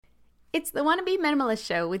It's the Wannabe Minimalist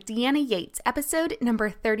Show with Deanna Yates, episode number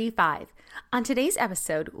 35. On today's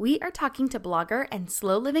episode, we are talking to blogger and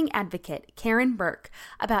slow living advocate Karen Burke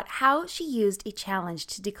about how she used a challenge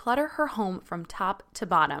to declutter her home from top to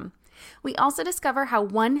bottom. We also discover how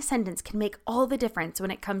one sentence can make all the difference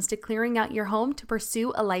when it comes to clearing out your home to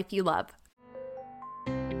pursue a life you love.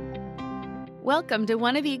 Welcome to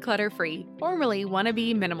Wanna Be Clutter-Free, formerly Wanna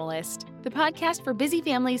Be Minimalist, the podcast for busy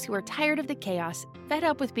families who are tired of the chaos, fed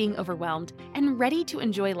up with being overwhelmed, and ready to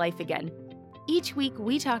enjoy life again. Each week,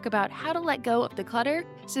 we talk about how to let go of the clutter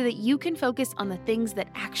so that you can focus on the things that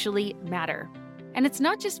actually matter. And it's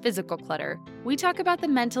not just physical clutter. We talk about the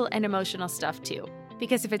mental and emotional stuff too,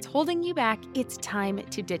 because if it's holding you back, it's time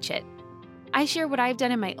to ditch it. I share what I've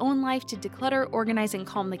done in my own life to declutter, organize, and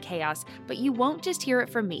calm the chaos, but you won't just hear it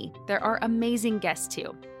from me. There are amazing guests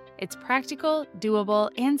too. It's practical, doable,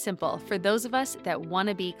 and simple for those of us that want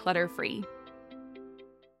to be clutter-free.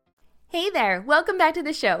 Hey there, welcome back to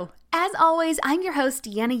the show. As always, I'm your host,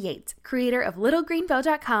 Deanna Yates, creator of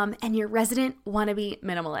LittleGreenBow.com and your resident wannabe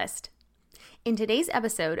minimalist. In today's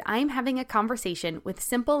episode, I'm having a conversation with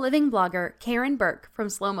simple living blogger Karen Burke from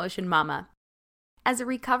Slow Motion Mama. As a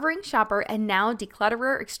recovering shopper and now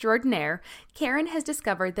declutterer extraordinaire, Karen has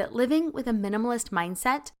discovered that living with a minimalist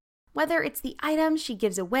mindset, whether it's the items she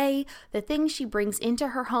gives away, the things she brings into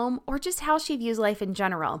her home, or just how she views life in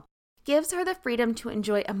general, gives her the freedom to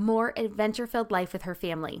enjoy a more adventure-filled life with her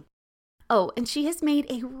family. Oh, and she has made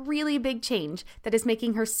a really big change that is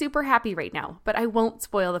making her super happy right now, but I won't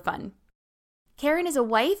spoil the fun. Karen is a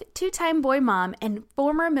wife, two-time boy mom, and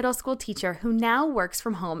former middle school teacher who now works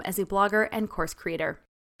from home as a blogger and course creator.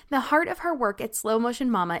 The heart of her work at Slow Motion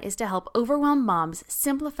Mama is to help overwhelmed moms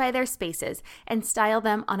simplify their spaces and style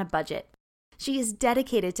them on a budget. She is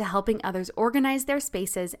dedicated to helping others organize their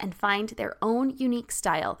spaces and find their own unique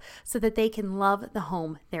style so that they can love the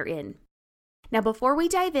home they're in. Now, before we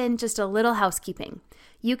dive in, just a little housekeeping.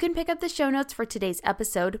 You can pick up the show notes for today's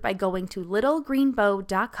episode by going to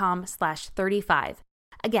littlegreenbow.com/35.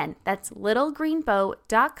 Again, that's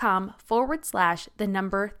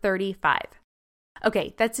littlegreenbow.com/35.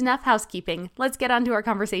 Okay, that's enough housekeeping. Let's get on to our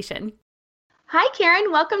conversation. Hi, Karen.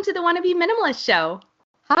 Welcome to the Wannabe Minimalist Show.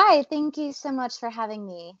 Hi, thank you so much for having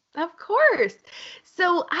me. Of course.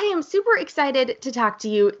 So I am super excited to talk to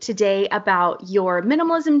you today about your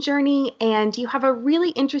minimalism journey, and you have a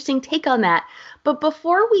really interesting take on that. But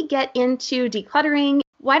before we get into decluttering,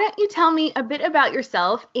 why don't you tell me a bit about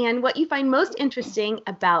yourself and what you find most interesting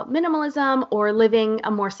about minimalism or living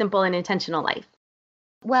a more simple and intentional life?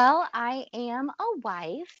 Well, I am a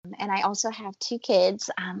wife and I also have two kids.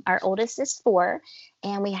 Our oldest is 4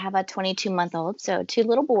 and we have a 22-month-old, so 2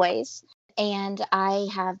 little boys. And I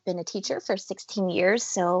have been a teacher for 16 years,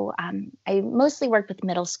 so I mostly worked with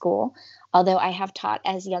middle school, although I have taught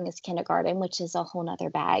as young as kindergarten, which is a whole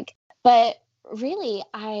nother bag. But really,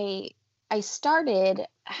 I started,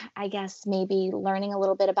 I guess, maybe learning a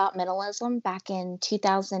little bit about minimalism back in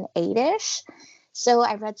 2008-ish. So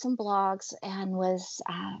I read some blogs and was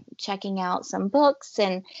checking out some books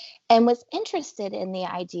and was interested in the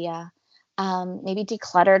idea, maybe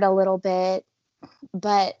decluttered a little bit,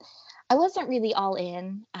 but I wasn't really all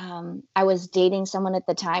in. I was dating someone at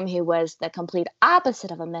the time who was the complete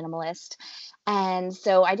opposite of a minimalist. And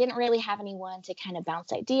so I didn't really have anyone to kind of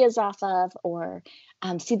bounce ideas off of or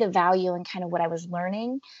see the value in kind of what I was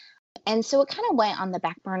learning. And so it kind of went on the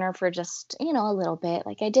back burner for just, a little bit.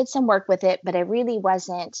 Like I did some work with it, but I really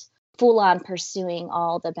wasn't full on pursuing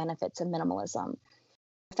all the benefits of minimalism.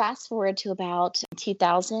 Fast forward to about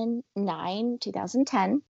 2009,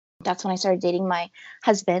 2010. That's when I started dating my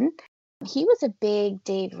husband. He was a big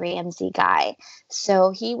Dave Ramsey guy.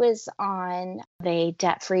 So he was on a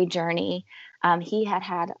debt-free journey. He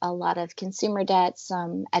had a lot of consumer debt,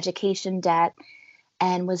 some education debt,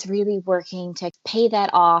 and was really working to pay that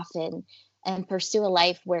off and pursue a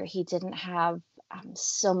life where he didn't have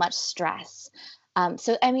so much stress.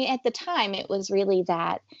 So, I mean, at the time, it was really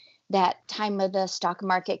that time of the stock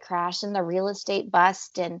market crash and the real estate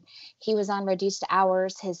bust, and he was on reduced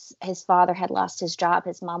hours. His father had lost his job.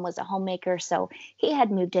 His mom was a homemaker, so he had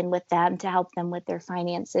moved in with them to help them with their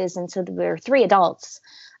finances. And so there were 3 adults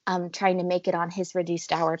trying to make it on his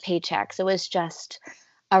reduced hour paycheck. So it was just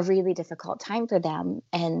a really difficult time for them.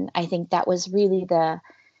 And I think that was really the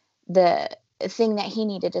thing that he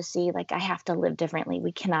needed to see, like, I have to live differently.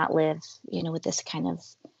 We cannot live, with this kind of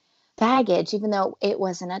baggage, even though it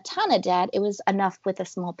wasn't a ton of debt. It was enough with a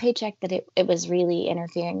small paycheck that it was really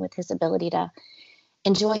interfering with his ability to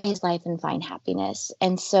enjoy his life and find happiness.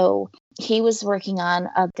 And so He was working on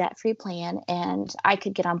a debt-free plan, and I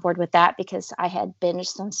could get on board with that because I had binged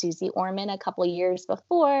some Susie Orman a couple of years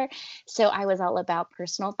before. So I was all about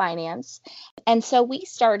personal finance. And so we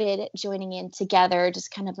started joining in together,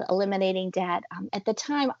 just kind of eliminating debt. At the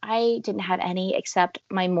time, I didn't have any except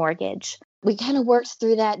my mortgage. We kind of worked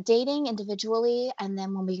through that dating individually. And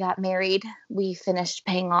then when we got married, we finished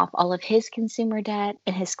paying off all of his consumer debt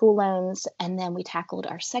and his school loans. And then we tackled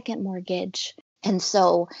our second mortgage. And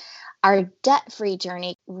so our debt-free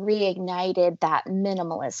journey reignited that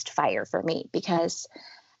minimalist fire for me because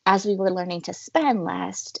as we were learning to spend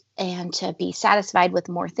less and to be satisfied with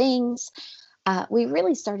more things, we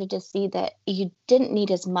really started to see that you didn't need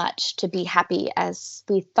as much to be happy as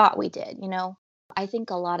we thought we did. I think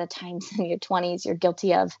a lot of times in your 20s, you're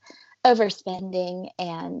guilty of overspending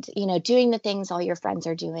and, doing the things all your friends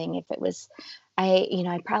are doing. If it was, I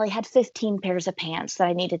probably had 15 pairs of pants that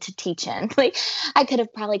I needed to teach in. Like I could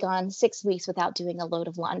have probably gone 6 weeks without doing a load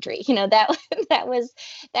of laundry. That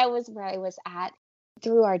was where I was at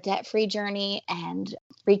through our debt-free journey and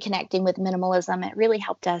reconnecting with minimalism. It really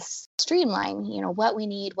helped us streamline, what we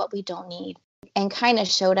need, what we don't need, and kind of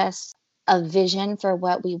showed us a vision for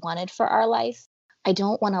what we wanted for our life. I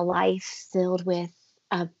don't want a life filled with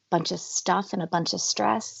a bunch of stuff and a bunch of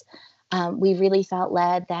stress. We really felt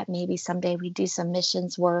led that maybe someday we'd do some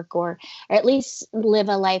missions work or at least live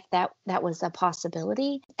a life that was a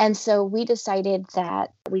possibility. And so we decided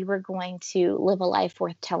that we were going to live a life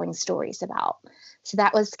worth telling stories about. So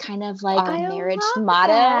that was kind of like our marriage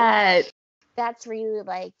motto. That's really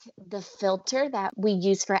like the filter that we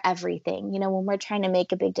use for everything. When we're trying to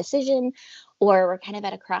make a big decision or we're kind of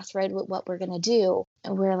at a crossroad with what we're going to do,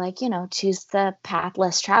 we're like, choose the path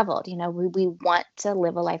less traveled. We want to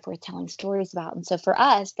live a life worth telling stories about. And so for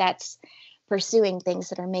us, that's pursuing things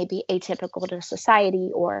that are maybe atypical to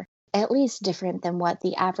society or at least different than what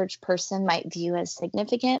the average person might view as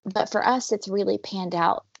significant. But for us, it's really panned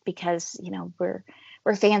out because,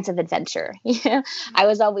 we're fans of adventure. I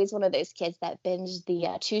was always one of those kids that binged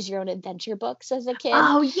the Choose Your Own Adventure books as a kid.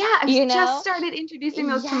 Oh yeah, I just started introducing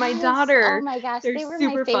those to my daughter. Oh my gosh, they were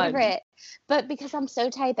super my favorite. Fun. But because I'm so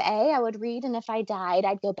type A, I would read, and if I died,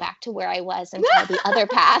 I'd go back to where I was and try the other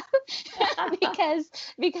path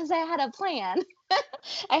because I had a plan.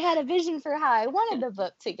 I had a vision for how I wanted the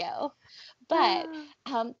book to go. But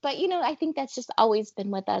I think that's just always been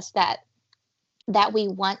with us that we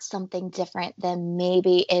want something different than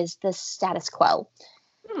maybe is the status quo.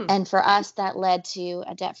 And for us, that led to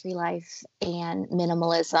a debt-free life and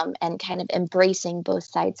minimalism and kind of embracing both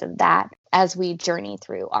sides of that as we journey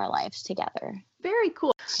through our lives together. Very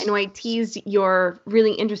cool. I know I teased your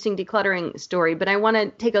really interesting decluttering story, but I want to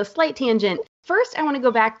take a slight tangent. First, I want to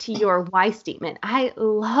go back to your why statement. I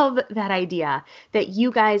love that idea that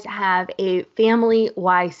you guys have a family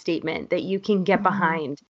why statement that you can get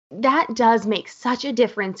behind. That does make such a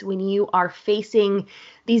difference when you are facing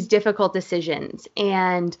these difficult decisions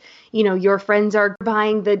and, your friends are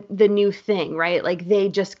buying the new thing, right? Like they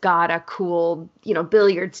just got a cool,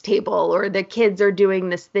 billiards table or the kids are doing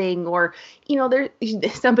this thing or,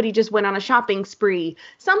 somebody just went on a shopping spree,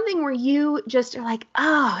 something where you just are like,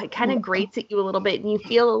 it kind of grates at you a little bit and you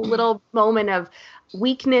feel a little moment of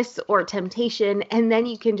weakness or temptation. And then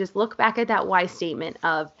you can just look back at that why statement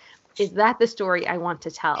of, is that the story I want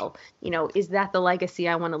to tell? Is that the legacy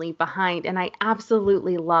I want to leave behind? And I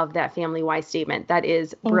absolutely love that family why statement. That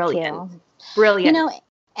is brilliant. Brilliant.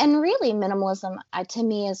 And really minimalism to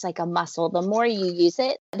me is like a muscle. The more you use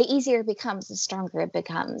it, the easier it becomes, the stronger it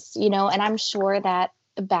becomes, and I'm sure that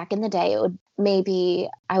back in the day, it would maybe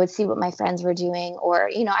I would see what my friends were doing or,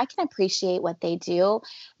 I can appreciate what they do.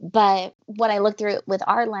 But when I look through it with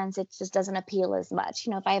our lens, it just doesn't appeal as much.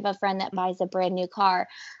 If I have a friend that buys a brand new car,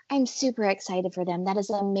 I'm super excited for them. That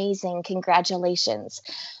is amazing. Congratulations.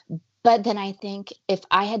 But then I think if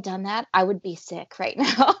I had done that, I would be sick right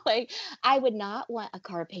now. Like I would not want a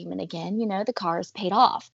car payment again. The car is paid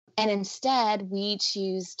off. And instead we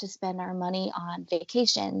choose to spend our money on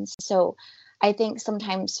vacations. So I think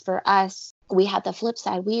sometimes for us, we have the flip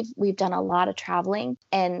side. We've done a lot of traveling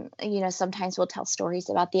and, sometimes we'll tell stories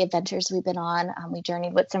about the adventures we've been on. We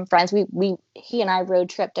journeyed with some friends. He and I road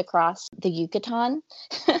tripped across the Yucatan,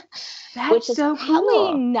 which is so probably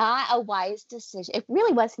cool. not a wise decision. It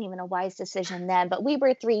really wasn't even a wise decision then, but we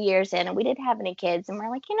were 3 years in and we didn't have any kids. And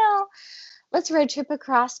we're like, let's road trip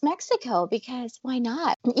across Mexico because why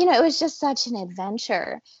not? It was just such an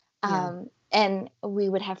adventure. Yeah. And we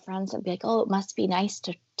would have friends that would be like, oh, it must be nice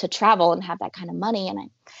to travel and have that kind of money. And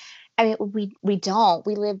I mean, we don't.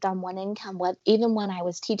 We lived on one income. Even when I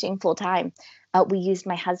was teaching full time, we used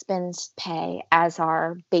my husband's pay as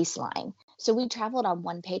our baseline. So we traveled on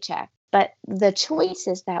one paycheck. but the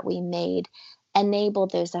choices that we made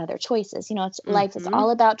enabled those other choices. It's life is Mm-hmm.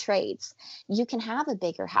 all about trades. You can have a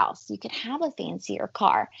bigger house, you can have a fancier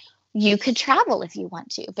car, you could travel if you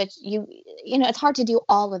want to, but it's hard to do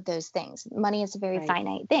all of those things. Money is a very Right.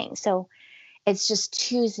 finite thing. So it's just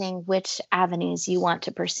choosing which avenues you want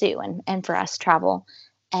to pursue. And for us, travel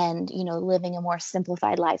and, living a more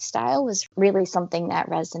simplified lifestyle was really something that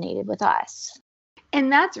resonated with us. And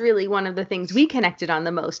that's really one of the things we connected on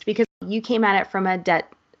the most, because you came at it from a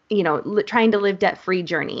debt, trying to live debt-free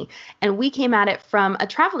journey. And we came at it from a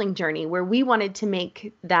traveling journey where we wanted to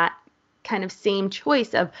make that kind of same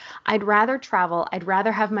choice of, I'd rather travel, I'd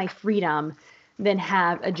rather have my freedom than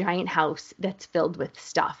have a giant house that's filled with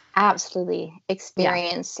stuff. Absolutely. Yeah.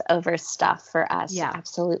 Experience over stuff for us. Yeah.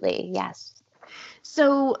 Absolutely. Yes.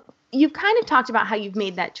 So you've kind of talked about how you've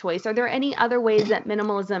made that choice. Are there any other ways that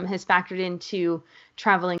minimalism has factored into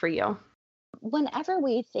traveling for you? Whenever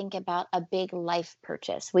we think about a big life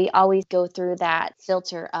purchase, we always go through that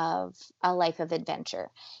filter of a life of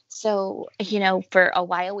adventure. So, for a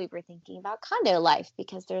while we were thinking about condo life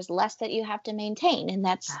because there's less that you have to maintain, and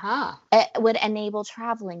Aha. it would enable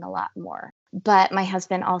traveling a lot more. But my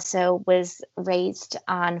husband also was raised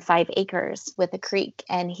on 5 acres with a creek,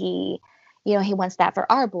 and he wants that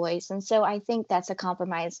for our boys. And so I think that's a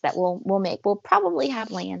compromise that we'll make. We'll probably have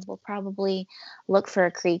land. We'll probably look for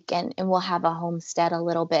a creek, and we'll have a homestead a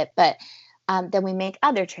little bit. But then we make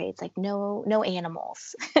other trades like no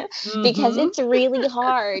animals, because Mm-hmm. it's really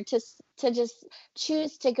hard to just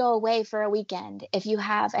choose to go away for a weekend if you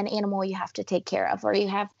have an animal you have to take care of, or you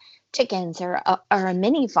have chickens, or a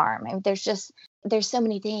mini farm. I mean, there's so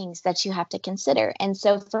many things that you have to consider. And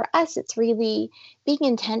so for us, it's really being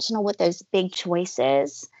intentional with those big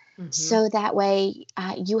choices, Mm-hmm. so that way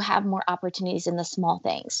you have more opportunities in the small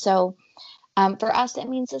things. So for us, it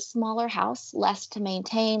means a smaller house, less to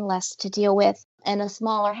maintain, less to deal with. And a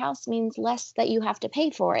smaller house means less that you have to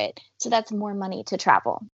pay for it. So that's more money to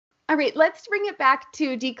travel. All right, let's bring it back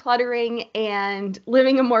to decluttering and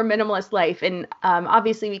living a more minimalist life. And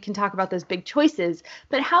obviously, we can talk about those big choices,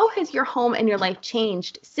 but how has your home and your life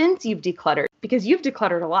changed since you've decluttered? Because you've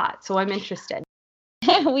decluttered a lot, so I'm interested.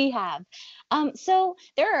 We have. So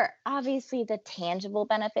there are obviously the tangible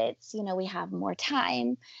benefits. We have more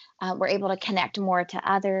time. We're able to connect more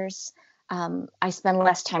to others. I spend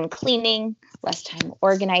less time cleaning, less time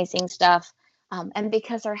organizing stuff. And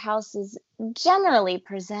because our house is generally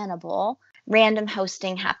presentable, random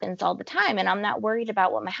hosting happens all the time. And I'm not worried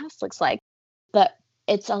about what my house looks like. But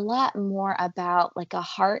it's a lot more about like a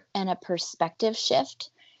heart and a perspective shift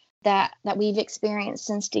that we've experienced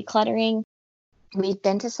since decluttering. We've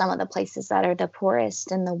been to some of the places that are the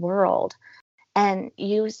poorest in the world, and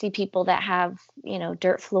you see people that have,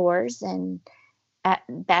 dirt floors and at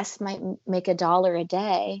best might make $1 a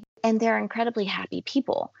day, and they're incredibly happy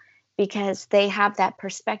people because they have that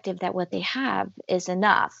perspective that what they have is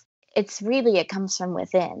enough. It comes from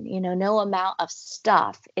within. No amount of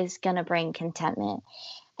stuff is going to bring contentment.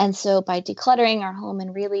 And so by decluttering our home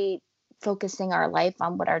and really focusing our life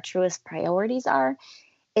on what our truest priorities are,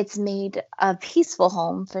 it's made a peaceful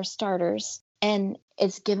home for starters, and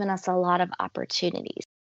it's given us a lot of opportunities.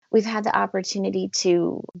 We've had the opportunity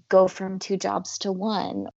to go from 2 jobs to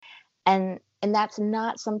 1, and that's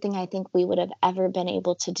not something I think we would have ever been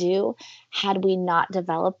able to do had we not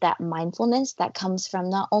developed that mindfulness that comes from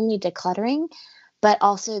not only decluttering, but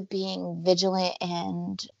also being vigilant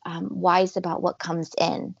and wise about what comes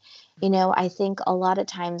in. I think a lot of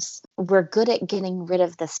times we're good at getting rid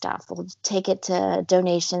of the stuff. We'll take it to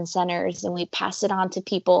donation centers and we pass it on to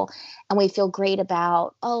people, and we feel great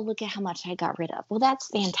about, oh, look at how much I got rid of. Well, that's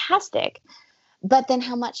fantastic. But then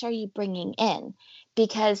how much are you bringing in?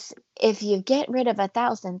 Because if you get rid of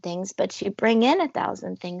 1,000 things, but you bring in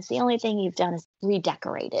 1,000 things, the only thing you've done is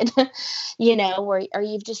redecorated, or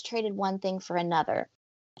you've just traded one thing for another.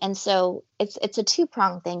 And so it's a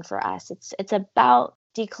two-pronged thing for us. It's about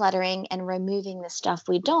decluttering and removing the stuff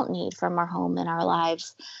we don't need from our home and our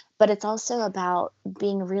lives, but it's also about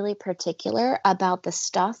being really particular about the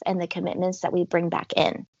stuff and the commitments that we bring back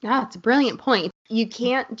in. Yeah, it's a brilliant point. You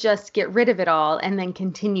can't just get rid of it all and then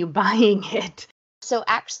continue buying it. So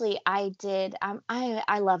actually, I did.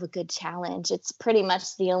 I love a good challenge. It's pretty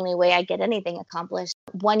much the only way I get anything accomplished.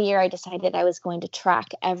 One year, I decided I was going to track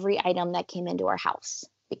every item that came into our house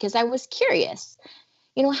because I was curious.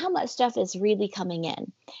 How much stuff is really coming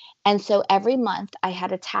in. And so every month I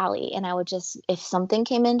had a tally, and I would just, if something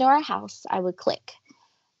came into our house, I would click.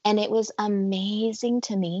 And it was amazing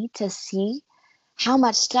to me to see how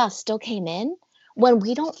much stuff still came in when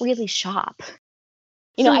we don't really shop.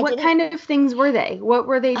 So I what didn't. kind of things were they? What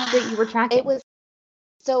were they that you were It tracking? was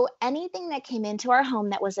So anything that came into our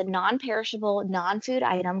home that was a non-perishable, non-food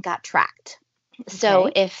item got tracked. So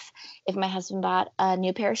Okay. if my husband bought a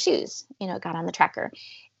new pair of shoes, it got on the tracker.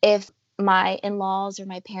 If my in-laws or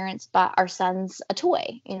my parents bought our sons a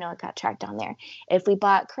toy, it got tracked on there. If we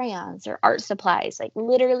bought crayons or art supplies, like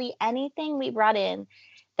literally anything we brought in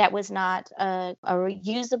that was not a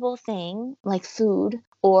reusable thing, like food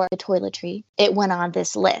or the toiletry, it went on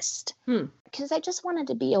this list. Because I just wanted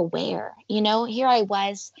to be aware. Here I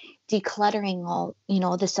was decluttering all,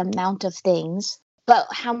 this amount of things, but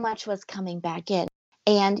how much was coming back in?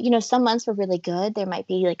 And, some months were really good. There might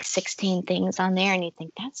be like 16 things on there, and you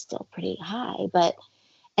think that's still pretty high.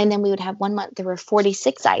 And then we would have one month, there were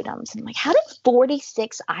 46 items. And I'm like, how did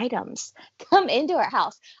 46 items come into our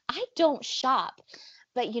house? I don't shop.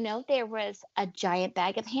 But, there was a giant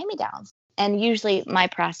bag of hand-me-downs. And usually my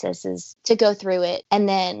process is to go through it and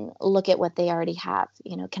then look at what they already have.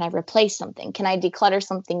 Can I replace something? Can I declutter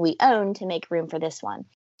something we own to make room for this one?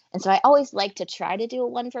 And so I always like to try to do a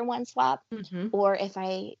 1-for-1 swap. Or if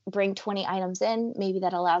I bring 20 items in, maybe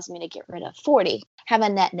that allows me to get rid of 40, have a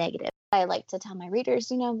net negative. I like to tell my readers,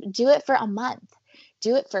 do it for a month,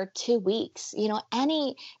 do it for 2 weeks,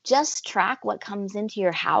 just track what comes into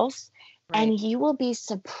your house. Right. And you will be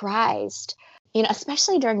surprised,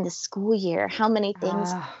 especially during the school year, how many things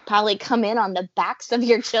probably come in on the backs of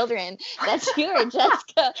your children that you or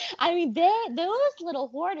Jessica. I mean, those little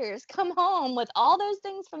hoarders come home with all those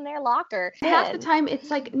things from their locker. Half the time it's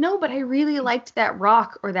like, no, but I really liked that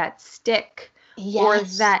rock or that stick or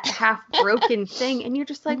that half broken thing. And you're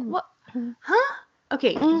just like, what? Huh?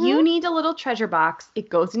 Okay, you need a little treasure box. It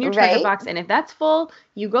goes in your treasure box. And if that's full,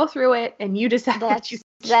 you go through it and you decide what you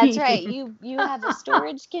keep. That's right. You have a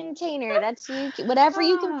storage container. That's whatever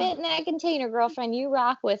you can fit in that container, girlfriend, you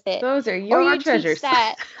rock with it. Those are your treasures.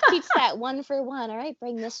 Teach that 1-for-1. All right,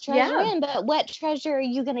 bring this treasure in. But what treasure are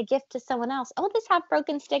you going to gift to someone else? Oh, this half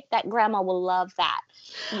broken stick, that grandma will love that.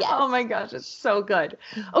 Yes. Oh my gosh, it's so good.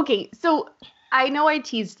 Okay, so I know I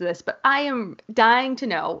teased this, but I am dying to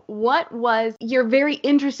know, what was your very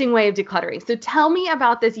interesting way of decluttering? So tell me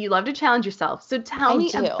about this. You love to challenge yourself. So tell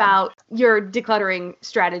me about your decluttering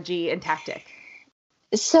strategy and tactic.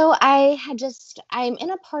 So I'm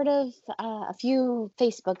in a part of a few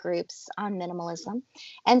Facebook groups on minimalism,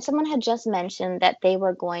 and someone had just mentioned that they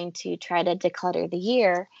were going to try to declutter the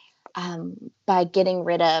year by getting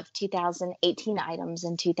rid of 2018 items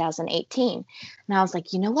in 2018. And I was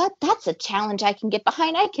like, you know what? That's a challenge I can get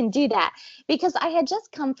behind. I can do that, because I had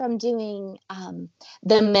just come from doing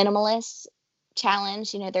the minimalist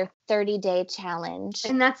challenge, their 30-day challenge.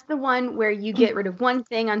 And that's the one where you get rid of one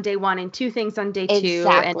thing on day 1 and 2 things on day 2.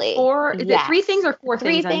 Exactly. And 4, is it 3 things or 4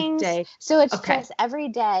 3 things on day? So it's just every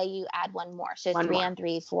day you add one more. So 3 on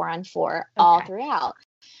 3, 4 on 4, all throughout.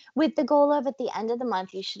 With the goal of at the end of the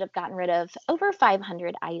month, you should have gotten rid of over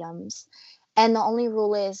 500 items. And the only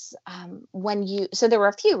rule is so there were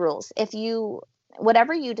a few rules.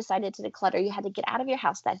 Whatever you decided to declutter, you had to get out of your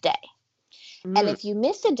house that day. And if you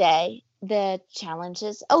miss a day, the challenge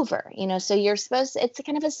is over, so it's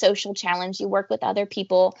kind of a social challenge. You work with other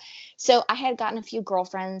people. So I had gotten a few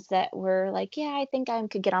girlfriends that were like, yeah, I think I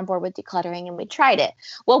could get on board with decluttering. And we tried it.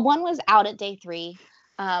 Well, one was out at day 3.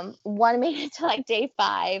 One made it to like day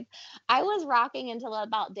 5. I was rocking until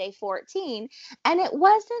about day 14. And it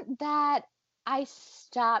wasn't that I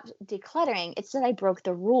stopped decluttering. It's that I broke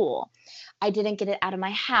the rule. I didn't get it out of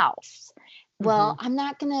my house. Well, I'm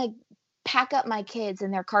not going to pack up my kids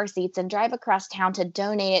in their car seats and drive across town to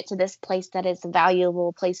donate it to this place that is a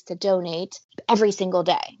valuable place to donate every single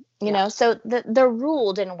day. So the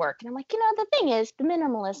rule didn't work. And I'm like, the thing is, the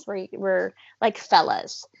minimalists were like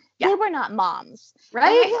fellas. They were not moms.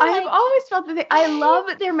 Right? I've always felt that I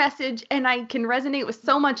love their message and I can resonate with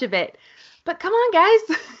so much of it. But come on,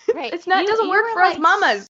 guys. Right. It doesn't work for us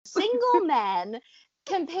mamas. Single men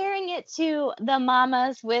comparing it to the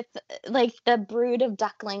mamas with like the brood of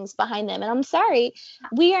ducklings behind them. And I'm sorry,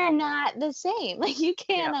 we are not the same. Like you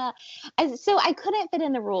can't, so I couldn't fit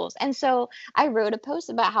in the rules. And so I wrote a post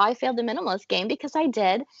about how I failed the minimalist game, because I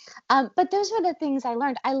did. But those were the things I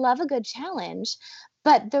learned. I love a good challenge,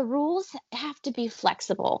 but the rules have to be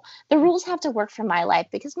flexible. The rules have to work for my life,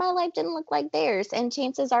 because my life didn't look like theirs. And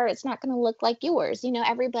chances are it's not going to look like yours.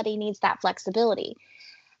 Everybody needs that flexibility.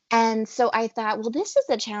 And so I thought, well, this is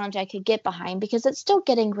a challenge I could get behind, because it's still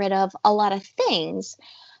getting rid of a lot of things,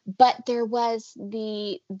 but there was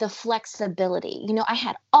the flexibility. I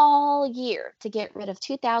had all year to get rid of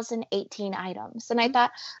 2018 items. And I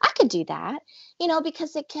thought I could do that,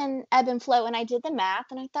 because it can ebb and flow. And I did the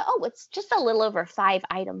math and I thought, oh, it's just a little over 5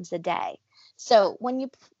 items a day. So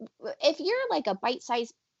if you're like a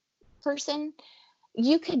bite-sized person,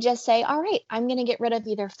 you could just say, all right, I'm going to get rid of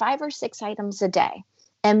either 5 or 6 items a day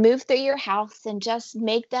and move through your house and just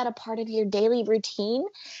make that a part of your daily routine.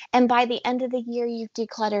 And by the end of the year, you've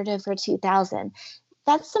decluttered over 2,000.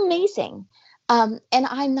 That's amazing. And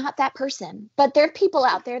I'm not that person, but there are people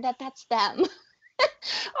out there that's them.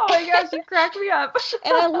 Oh my gosh, you crack me up.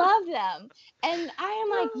 And I love them. And I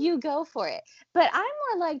am like, you go for it. But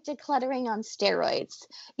I'm more like decluttering on steroids.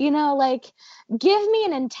 Like, give me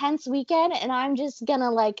an intense weekend and I'm just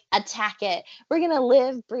gonna like attack it. We're gonna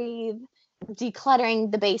live, breathe,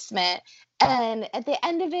 decluttering the basement. And at the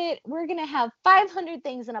end of it, we're gonna have 500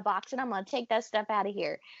 things in a box and I'm gonna take that stuff out of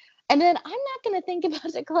here. And then I'm not gonna think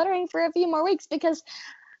about decluttering for a few more weeks because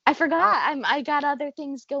I forgot I got other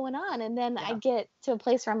things going on. And then I get to a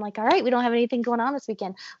place where I'm like, all right, we don't have anything going on this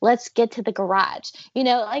weekend. Let's get to the garage.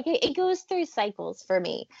 Like it goes through cycles for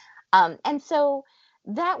me. And so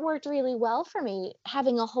that worked really well for me,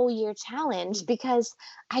 having a whole year challenge, because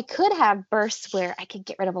I could have bursts where I could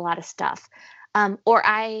get rid of a lot of stuff. Or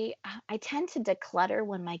I tend to declutter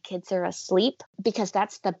when my kids are asleep because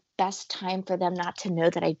that's the best time for them not to know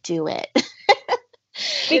that I do it.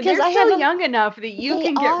 Because they're still young enough that you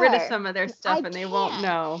can get rid of some of their stuff and they won't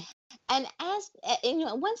know. And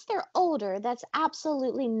once they're older, that's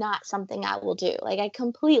absolutely not something I will do. Like, I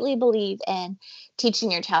completely believe in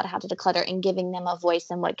teaching your child how to declutter and giving them a voice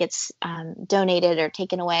in what gets donated or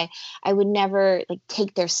taken away. I would never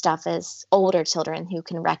take their stuff as older children who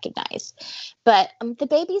can recognize. But the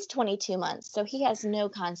baby's 22 months, so he has no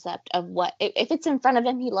concept of what, if it's in front of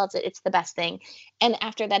him, he loves it. It's the best thing. And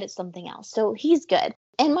after that, it's something else. So he's good.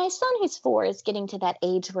 And my son, who's 4, is getting to that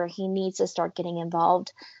age where he needs to start getting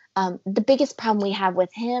involved. The biggest problem we have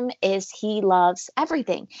with him is he loves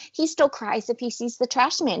everything. He still cries if he sees the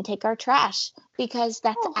trash man take our trash because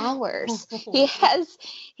that's ours. He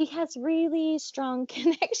has really strong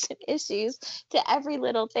connection issues to every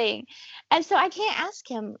little thing. And so I can't ask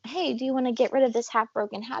him, hey, do you want to get rid of this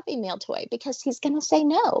half-broken Happy Meal toy? Because he's going to say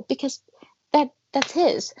no, because that's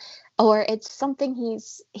his, or it's something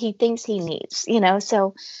he thinks he needs,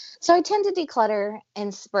 So I tend to declutter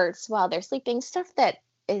in spurts while they're sleeping, stuff that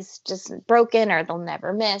is just broken or they'll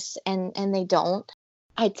never miss, and they don't.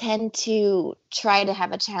 I tend to try to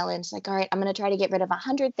have a challenge, like, all right, I'm going to try to get rid of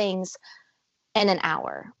 100 things in an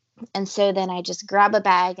hour. And so then I just grab a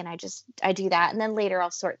bag and I do that. And then later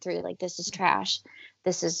I'll sort through, like, this is trash,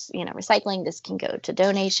 this is, recycling, this can go to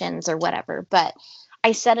donations or whatever. But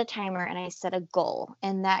I set a timer and I set a goal,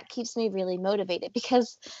 and that keeps me really motivated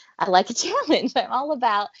because I like a challenge. I'm all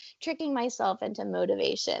about tricking myself into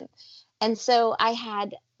motivation. And so I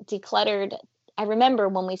had decluttered. I remember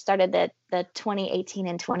when we started the 2018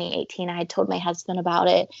 and 2018, I had told my husband about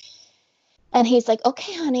it. And he's like,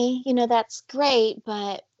 okay, honey, that's great,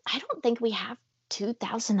 but I don't think we have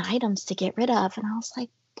 2,000 items to get rid of. And I was like,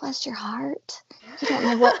 bless your heart. You don't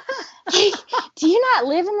know what. Do you not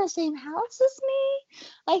live in the same house as me?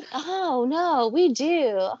 Like, oh, no, we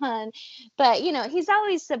do, hon. But, he's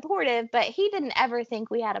always supportive, but he didn't ever think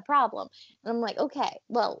we had a problem. And I'm like, okay,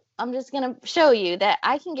 well, I'm just going to show you that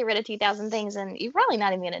I can get rid of 2,000 things and you're probably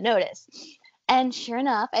not even going to notice. And sure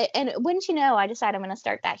enough, and wouldn't you know, I decided I'm going to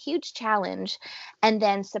start that huge challenge. And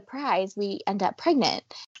then, surprise, we end up pregnant.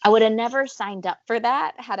 I would have never signed up for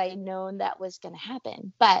that had I known that was going to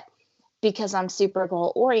happen. But because I'm super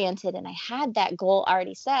goal oriented and I had that goal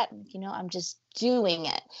already set, I'm just doing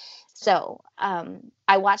it. So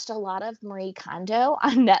I watched a lot of Marie Kondo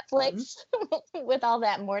on Netflix with all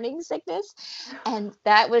that morning sickness. And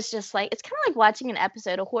that was just like, it's kind of like watching an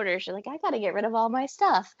episode of Hoarders. You're like, I got to get rid of all my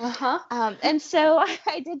stuff. And so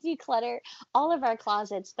I did declutter all of our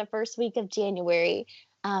closets the first week of January.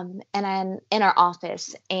 And I'm in our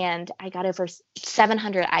office, and I got over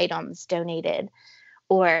 700 items donated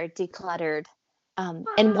or decluttered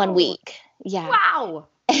in 1 week. Yeah. Wow.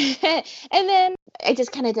 And then I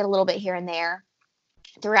just kind of did a little bit here and there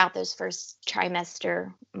throughout those first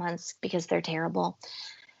trimester months because they're terrible.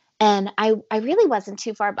 And I really wasn't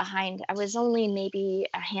too far behind. I was only maybe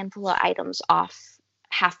a handful of items off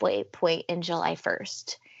halfway point in July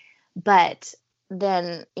 1st. But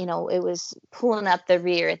then, it was pulling up the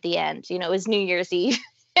rear at the end. It was New Year's Eve.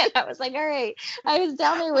 And I was like, all right, I was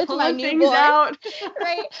down there with my newborn.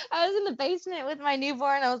 Right. I was in the basement with my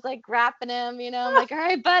newborn. I was like wrapping him, I'm like, all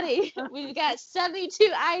right, buddy, we've got 72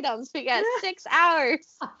 items. We got 6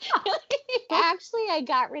 hours. Actually, I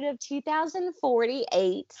got rid of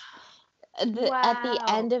 2,048 at the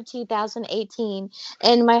end of 2018.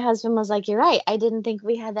 And my husband was like, you're right. I didn't think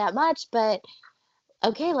we had that much, but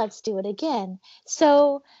okay, let's do it again.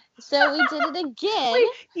 So So we did it again. Wait,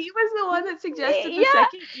 he was the one that suggested the Yeah.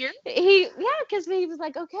 second year? Because he was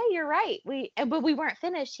like, okay, you're right. But we weren't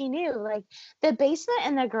finished. He knew, like, the basement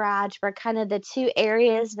and the garage were kind of the two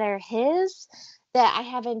areas that are his that I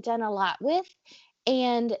haven't done a lot with.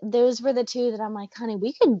 And those were the two that I'm like, honey,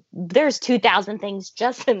 there's 2,000 things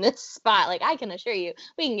just in this spot. Like, I can assure you,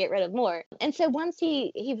 we can get rid of more. And so once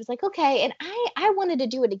he was like, okay. And I wanted to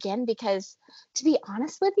do it again because, to be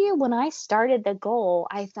honest with you, when I started the goal,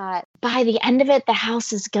 I thought by the end of it, the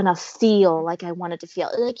house is going to feel like I want it to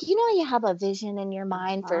feel. Like, you have a vision in your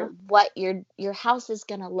mind for what your house is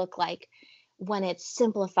going to look like when it's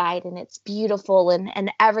simplified and it's beautiful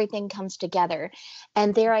and everything comes together.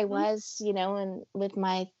 And there I was, and with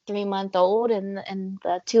my 3-month-old and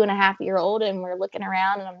the 2.5-year-old, and we're looking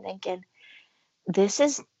around and I'm thinking,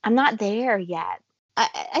 I'm not there yet.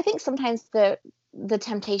 I think sometimes the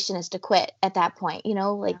temptation is to quit at that point,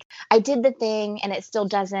 like, I did the thing and it still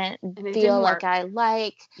doesn't feel like I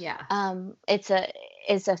like.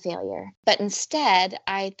 It's a failure. But instead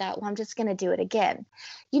I thought, well, I'm just going to do it again.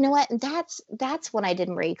 You know what? And that's when I did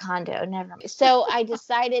Marie Kondo. Never. So I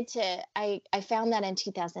decided I found that in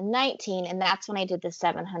 2019, and that's when I did the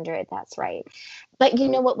 700. That's right. But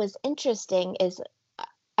what was interesting is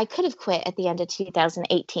I could have quit at the end of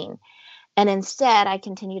 2018. And instead, I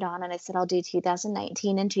continued on and I said, I'll do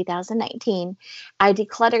 2019. In 2019, I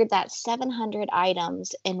decluttered that 700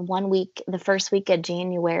 items in 1 week, the first week of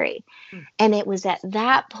January. And it was at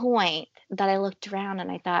that point that I looked around and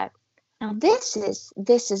I thought, now this is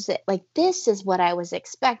it. Like, this is what I was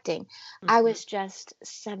expecting. I was just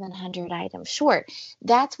 700 items short.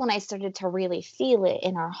 That's when I started to really feel it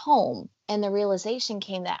in our home. And the realization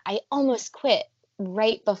came that I almost quit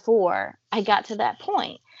right before I got to that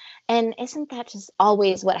point. And isn't that just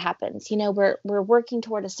always what happens? We're working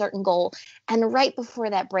toward a certain goal, and right before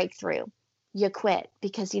that breakthrough, you quit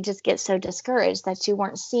because you just get so discouraged that you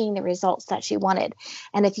weren't seeing the results that you wanted.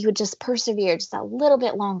 And if you would just persevere just a little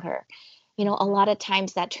bit longer, a lot of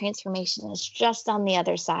times that transformation is just on the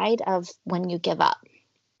other side of when you give up.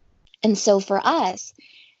 And so for us,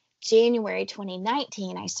 January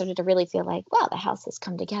 2019, I started to really feel like, wow, the house has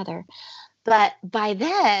come together. But by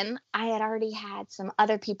then, I had already had some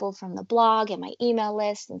other people from the blog and my email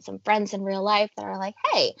list and some friends in real life that are like,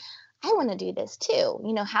 hey, I want to do this too.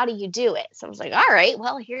 How do you do it? So I was like, all right,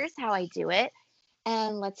 well, here's how I do it.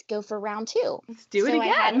 And let's go for round 2. Let's do it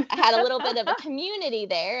again. I had a little bit of a community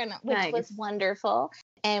there, which was wonderful.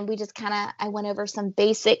 And we just I went over some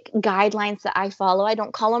basic guidelines that I follow. I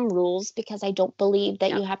don't call them rules because I don't believe that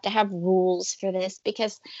you have to have rules for this,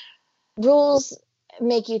 because rules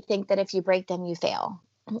make you think that if you break them, you fail.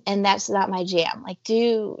 And that's not my jam. Like,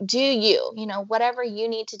 do you, whatever you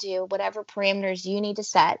need to do, whatever parameters you need to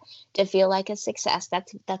set to feel like a success,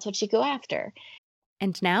 that's what you go after.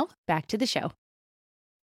 And now back to the show.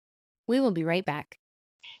 We will be right back.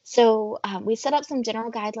 So we set up some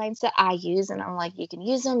general guidelines that I use, and I'm like, you can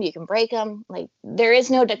use them, you can break them. Like, there is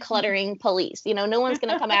no decluttering police. No one's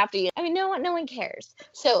going to come after you. I mean, no one cares.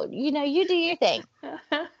 So, you do your thing.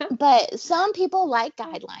 But some people like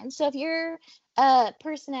guidelines. So if you're a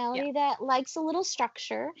personality that likes a little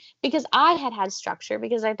structure, because I had structure,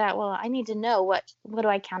 because I thought, well, I need to know what do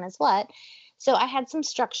I count as what. So I had some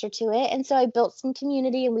structure to it. And so I built some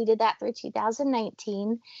community, and we did that through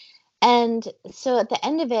 2019. And so at the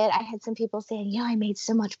end of it, I had some people saying, I made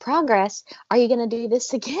so much progress. Are you going to do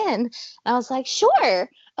this again? And I was like, sure.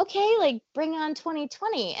 Okay, like, bring on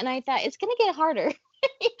 2020. And I thought, it's going to get harder.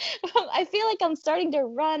 I feel like I'm starting to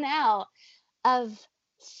run out of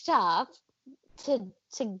stuff to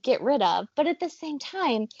get rid of. But at the same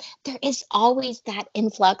time, there is always that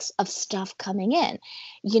influx of stuff coming in.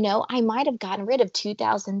 I might have gotten rid of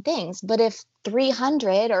 2,000 things, but if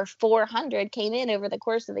 300 or 400 came in over the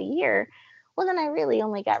course of the year, well, then I really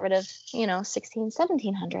only got rid of,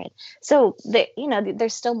 1,700. So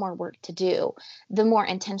there's still more work to do. The more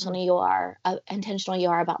intentional you are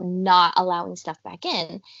about not allowing stuff back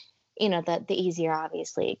in, the easier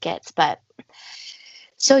obviously it gets. But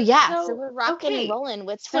so we're rocking and rolling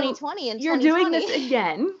with 2020 and 2020. You're doing this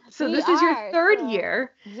again. So this is your third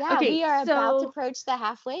year. Yeah, we are about to approach the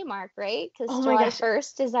halfway mark, right? Because July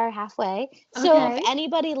 1st is our halfway. So if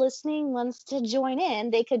anybody listening wants to join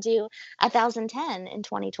in, they could do 1,010 in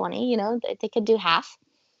 2020. They could do half,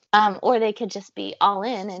 or they could just be all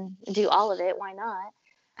in and do all of it. Why not?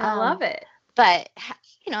 I love it. But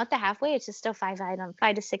at the halfway, it's just still 5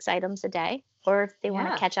 to 6 items a day. Or if they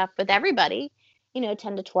want to catch up with everybody,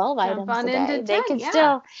 10 to 12 items a day. They can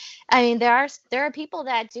still, I mean, there are people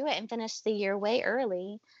that do it and finish the year way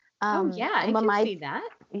early. Oh yeah, I and when can my see that.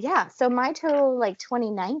 yeah, so my total, like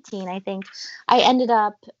 2019, I think I ended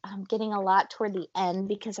up getting a lot toward the end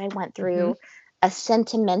because I went Hmm. through a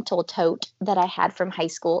sentimental tote that I had from high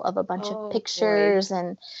school of a bunch of Oh boy. pictures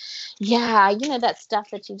and yeah, that stuff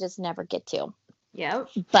that you just never get to. Yep.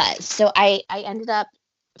 But so I ended up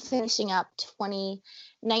finishing up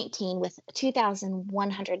 2019 with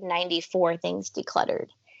 2,194 things decluttered.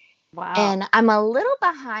 Wow. And I'm a little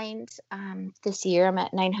behind this year. I'm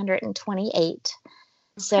at 928. Okay.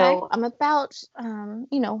 So I'm about,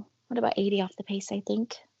 what about 80 off the pace, I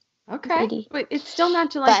think. Okay. 80. But it's still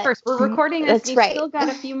not July But 1st. We're recording this. that's We've right. still got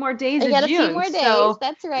a few more days I of got a few June. more days. So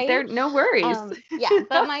That's right. there, no worries. Yeah,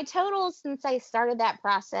 but my total since I started that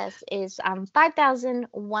process is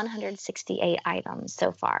 5,168 items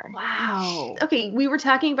so far. Wow. Okay, we were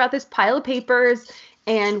talking about this pile of papers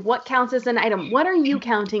and what counts as an item. What are you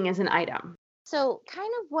counting as an item? So,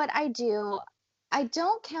 kind of what I do, I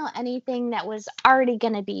don't count anything that was already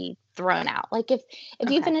going to be thrown out. Like if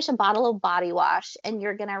you Okay. finish a bottle of body wash and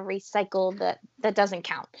you're going to recycle that doesn't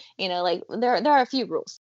count. Like there are a few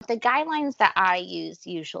rules. The guidelines that I use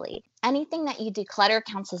usually, anything that you declutter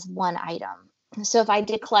counts as one item. So if I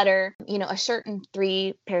declutter, a shirt and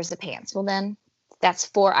 3 pairs of pants, well then that's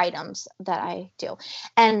 4 items that I do.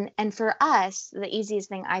 And for us, the easiest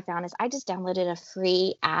thing I found is I just downloaded a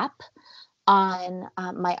free app on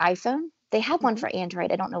my iPhone. They have one Mhm. for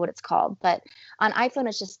Android. I don't know what it's called, but on iPhone,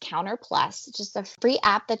 it's just Counter Plus. It's just a free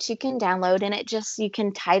app that you can download, and you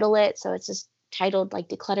can title it. So it's just titled like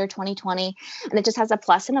Declutter 2020, and it just has a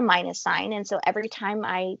plus and a minus sign. And so every time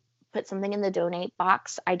I put something in the donate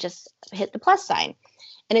box, I just hit the plus sign,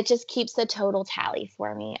 and it just keeps the total tally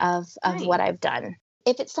for me of what Nice. I've done.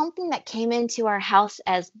 If it's something that came into our house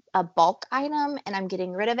as a bulk item and I'm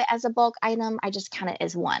getting rid of it as a bulk item, I just count it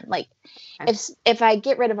as one. Like Okay. if I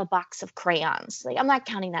get rid of a box of crayons, like I'm not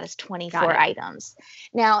counting that as Got 24 it. items.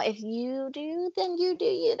 Now, if you do, then you do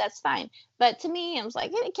you. That's fine. But to me, I was like,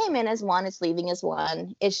 it came in as one. It's leaving as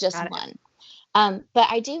one. It's just Got it. one. But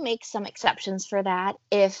I do make some exceptions for that.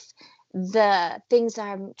 If the things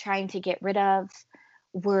I'm trying to get rid of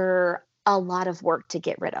were a lot of work to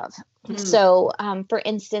get rid of. Mm. So, for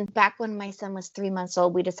instance, back when my son was 3 months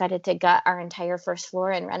old, we decided to gut our entire first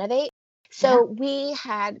floor and renovate. Yeah. So, we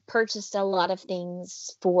had purchased a lot of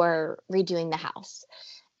things for redoing the house.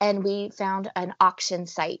 And we found an auction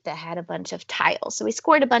site that had a bunch of tile. So we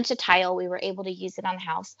scored a bunch of tile. We were able to use it on the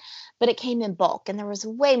house, but it came in bulk and there was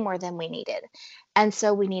way more than we needed. And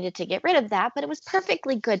so we needed to get rid of that, but it was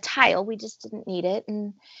perfectly good tile. We just didn't need it.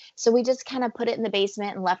 And so we just kind of put it in the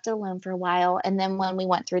basement and left it alone for a while. And then when we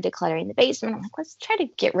went through decluttering the basement, I'm like, let's try to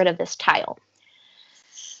get rid of this tile.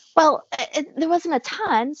 Well, there wasn't a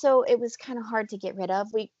ton, so it was kind of hard to get rid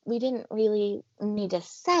of. We didn't really need to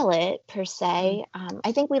sell it per Mm. se.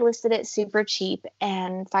 I think we listed it super cheap,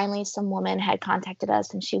 and finally some woman had contacted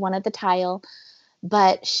us, and she wanted the tile,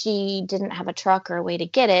 but she didn't have a truck or a way to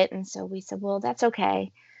get it, and so we said, well, that's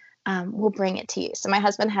okay. We'll bring it to you. So my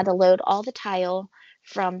husband had to load all the tile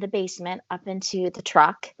from the basement up into the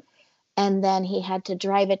truck, and then he had to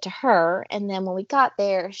drive it to her, and then when we got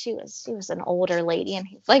there she was an older lady, and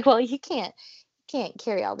he's like, well, you can't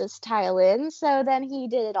carry all this tile in. So then he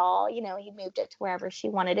did it all, he moved it to wherever she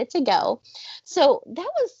wanted it to go. So that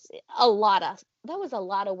was a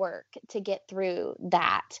lot of work to get through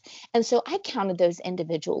that. And so I counted those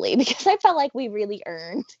individually because I felt like we really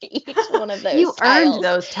earned each one of You those earned tiles.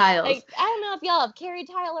 those tiles. Like, I don't know if y'all have carried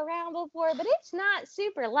tile around before, but it's not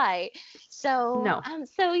super light. So, No.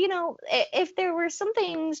 if there were some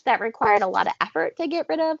things that required a lot of effort to get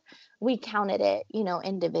rid of, we counted it,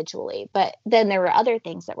 individually. But then there were other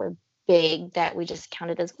things that were big that we just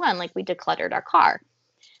counted as one, like we decluttered our car.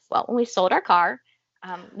 Well, when we sold our car,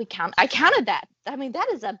 I counted that. I mean,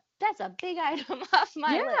 that's a big item off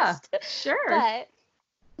my Yeah. list. Sure.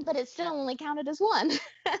 But it still only counted as one.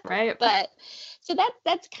 Right. But so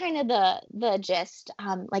that's kind of the gist.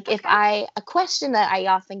 Like if Okay. a question that I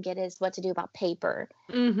often get is what to do about paper.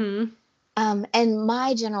 Mm-hmm. And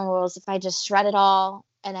my general rule is if I just shred it all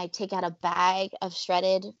and I take out a bag of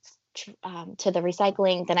shredded to the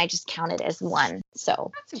recycling, then I just count it as one.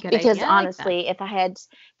 So, That's a good because idea. I like that. honestly, if I had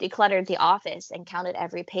decluttered the office and counted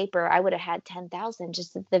every paper, I would have had 10,000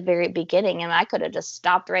 just at the very beginning, and I could have just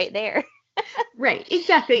stopped right there. Right,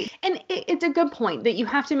 exactly. And it's a good point that you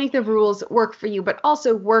have to make the rules work for you, but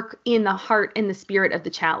also work in the heart and the spirit of the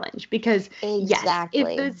challenge. Because, yes, if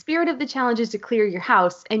Exactly. the spirit of the challenge is to clear your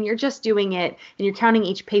house and you're just doing it and you're counting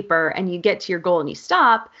each paper and you get to your goal and you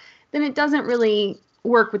stop, then it doesn't really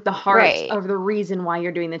work with the heart Right. of the reason why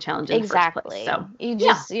you're doing the challenge in the first place. Exactly. So,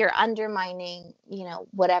 yeah. You're undermining,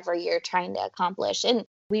 whatever you're trying to accomplish. And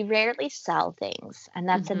We rarely sell things, and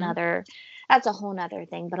that's Mhm. that's a whole nother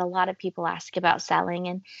thing. But a lot of people ask about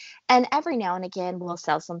selling, and every now and again we'll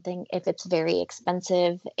sell something if it's very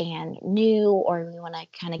expensive and new, or we want to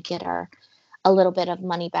kind of get our a little bit of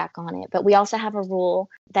money back on it. But we also have a rule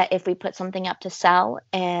that if we put something up to sell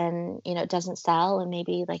and it doesn't sell in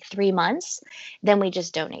maybe like 3 months, then we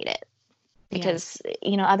just donate it, Yeah. because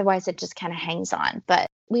otherwise it just kind of hangs on. But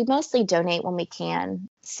we mostly donate when we can.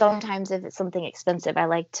 Sometimes if it's something expensive, I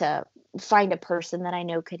like to find a person that I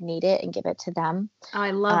know could need it and give it to them.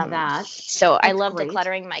 I love that. So I That's love great.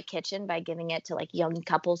 decluttering my kitchen by giving it to like young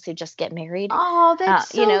couples who just get married. Oh, that's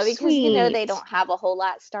so Because sweet. they don't have a whole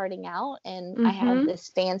lot starting out, and I have Mhm. this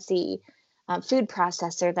fancy food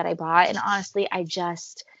processor that I bought, and honestly,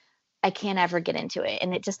 I can't ever get into it,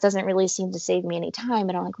 and it just doesn't really seem to save me any time.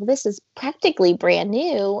 And I'm like, well, this is practically brand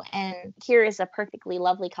new, and here is a perfectly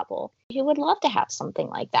lovely couple who would love to have something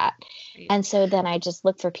like that. Right. And so then I just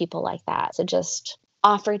look for people like that to just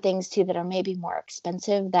offer things to that are maybe more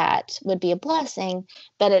expensive, that would be a blessing,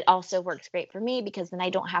 but it also works great for me because then I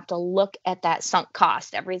don't have to look at that sunk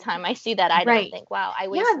cost every time I see that item and Right. think, wow, I Yeah,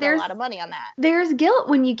 wasted a lot of money on that. there's guilt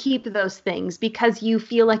when you keep those things because you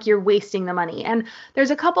feel like you're wasting the money. And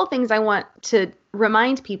there's a couple things I want to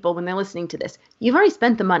remind people when they're listening to this. You've already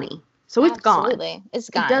spent the money, so it's gone. Absolutely. It's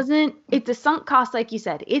gone. It's a sunk cost, like you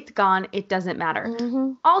said. It's gone. It doesn't matter.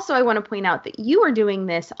 Mm-hmm. Also, I want to point out that you are doing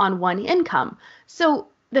this on one income. So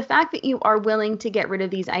the fact that you are willing to get rid of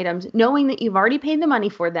these items, knowing that you've already paid the money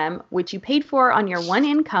for them, which you paid for on your one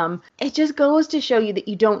income, it just goes to show you that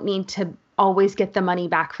you don't need to always get the money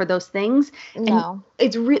back for those things. And No.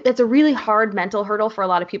 that's a really hard mental hurdle for a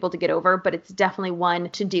lot of people to get over, but it's definitely one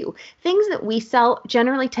to do. Things that we sell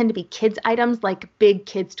generally tend to be kids items, like big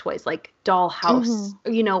kids toys, like dollhouse,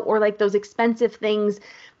 or like those expensive things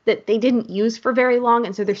that they didn't use for very long,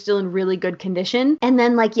 and so they're still in really good condition. And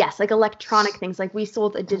then like electronic things, like we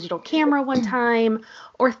sold a digital camera one time,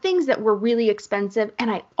 or things that were really expensive. And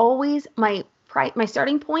I always my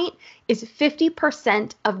starting point is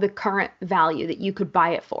 50% of the current value that you could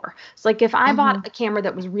buy it for. So like if I bought a camera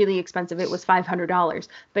that was really expensive, it was $500,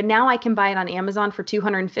 but now I can buy it on Amazon for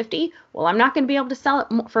 $250. Well, I'm not going to be able to sell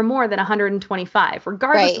it for more than $125,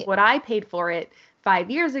 regardless of what I paid for it 5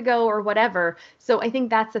 years ago or whatever. So I think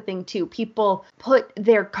that's the thing too. People put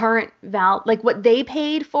their current like what they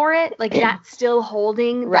paid for it, like that's still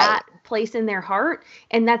holding that place in their heart.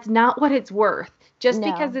 And that's not what it's worth. Just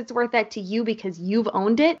because it's worth that to you because you've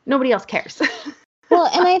owned it, nobody else cares. Well,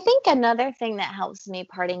 and I think another thing that helps me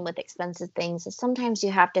parting with expensive things is sometimes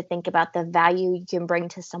you have to think about the value you can bring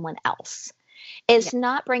to someone else. It's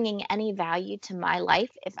not bringing any value to my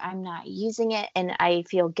life if I'm not using it, and I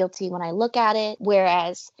feel guilty when I look at it.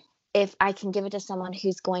 Whereas if I can give it to someone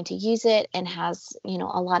who's going to use it and has, a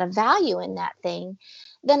lot of value in that thing,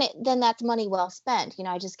 then that's money well spent.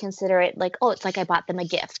 I just consider it like, oh, it's like I bought them a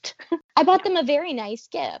gift. I bought them a very nice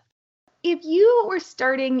gift. If you were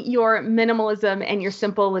starting your minimalism and your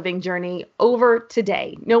simple living journey over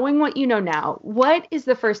today, knowing what you know now, what is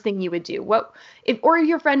the first thing you would do? If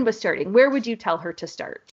your friend was starting, where would you tell her to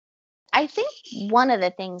start? I think one of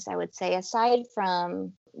the things I would say, aside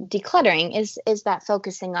from decluttering, is that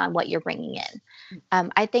focusing on what you're bringing in.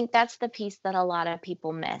 I think that's the piece that a lot of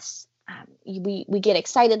people miss. We get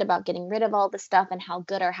excited about getting rid of all the stuff and how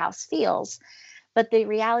good our house feels. But the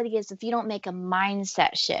reality is, if you don't make a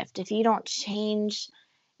mindset shift, if you don't change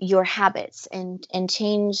your habits and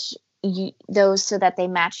change those so that they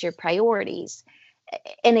match your priorities,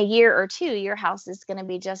 in a year or two, your house is going to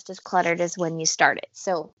be just as cluttered as when you started.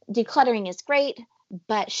 So decluttering is great,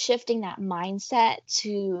 but shifting that mindset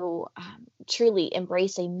to truly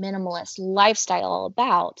embrace a minimalist lifestyle all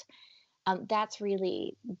about, that's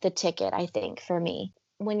really the ticket, I think, for me.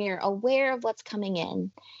 When you're aware of what's coming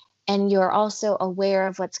in, and you're also aware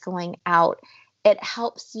of what's going out, it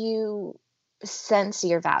helps you sense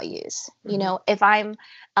your values. If I'm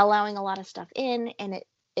allowing a lot of stuff in and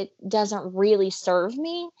it doesn't really serve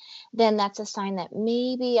me, then that's a sign that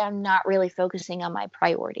maybe I'm not really focusing on my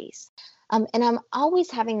priorities. And I'm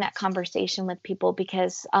always having that conversation with people,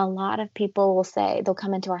 because a lot of people will say, they'll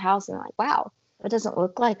come into our house and they're like, wow, it doesn't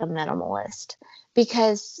look like a minimalist,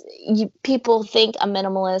 because people think a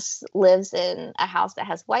minimalist lives in a house that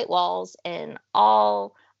has white walls and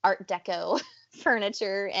all Art Deco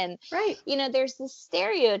furniture. And, there's this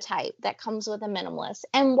stereotype that comes with a minimalist.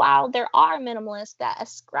 And while there are minimalists that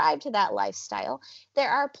ascribe to that lifestyle, there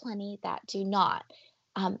are plenty that do not.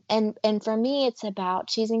 And for me, it's about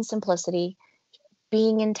choosing simplicity,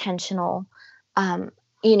 being intentional,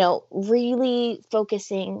 really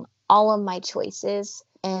focusing all of my choices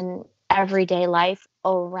in everyday life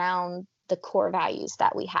around the core values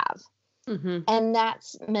that we have. Mm-hmm. And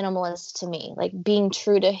that's minimalist to me, like being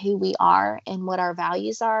true to who we are and what our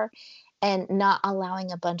values are, and not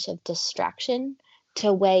allowing a bunch of distraction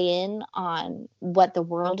to weigh in on what the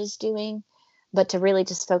world is doing, but to really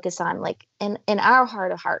just focus on, like, in our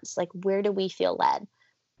heart of hearts, like, where do we feel led?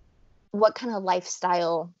 What kind of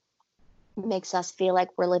lifestyle makes us feel like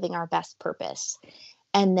we're living our best purpose?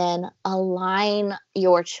 And then align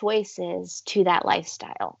your choices to that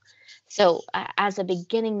lifestyle. So as a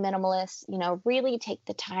beginning minimalist, really take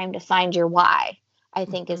the time to find your why, I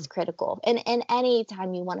think is critical. And any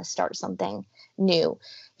time you want to start something new,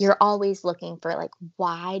 you're always looking for, like,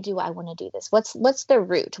 why do I want to do this? What's the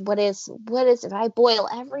root? What is, if I boil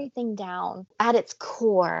everything down at its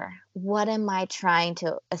core, what am I trying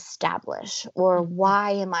to establish? Or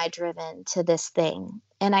why am I driven to this thing?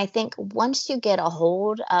 And I think once you get a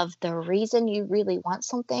hold of the reason you really want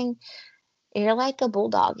something, you're like a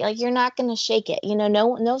bulldog. Like, you're not going to shake it.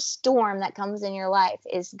 No storm that comes in your life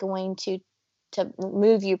is going to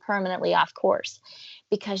move you permanently off course,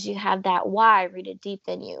 because you have that why rooted deep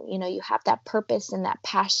in you. You have that purpose and that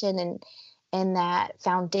passion and that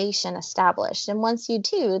foundation established. And once you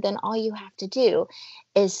do, then all you have to do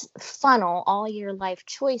is funnel all your life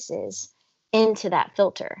choices into that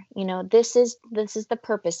filter. This is the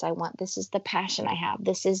purpose I want. This is the passion I have.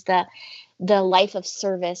 This is the life of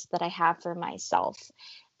service that I have for myself.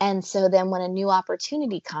 And so then when a new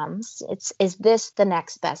opportunity comes, is this the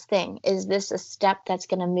next best thing? Is this a step that's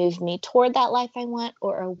going to move me toward that life I want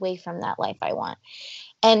or away from that life I want?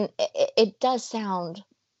 And it does sound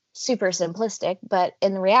super simplistic, but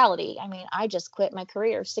in reality, I mean, I just quit my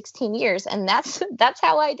career of 16 years, and that's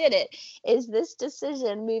how I did it. Is this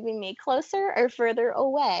decision moving me closer or further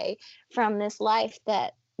away from this life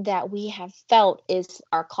that we have felt is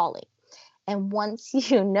our calling? And once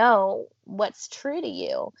you know what's true to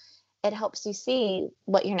you, it helps you see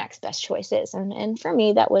what your next best choice is. And for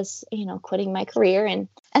me, that was, quitting my career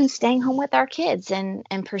and staying home with our kids and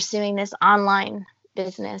pursuing this online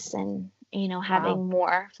business and, having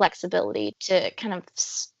more flexibility to kind of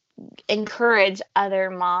encourage other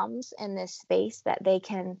moms in this space that they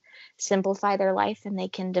can simplify their life and they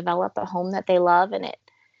can develop a home that they love. And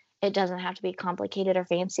it doesn't have to be complicated or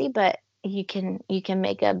fancy, but you can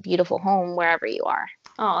make a beautiful home wherever you are.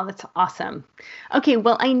 Oh, that's awesome. Okay,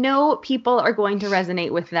 well, I know people are going to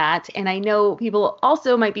resonate with that, and I know people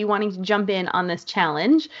also might be wanting to jump in on this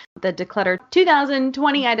challenge, the Declutter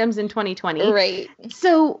 2020 items in 2020. Right.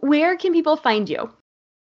 So where can people find you?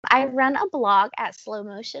 I run a blog at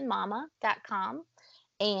slowmotionmama.com,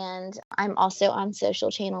 and I'm also on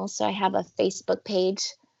social channels. So I have a Facebook page,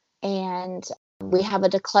 and we have a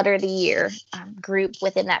Declutter the Year group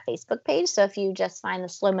within that Facebook page. So if you just find the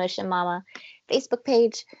Slow Motion Mama Facebook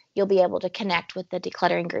page, you'll be able to connect with the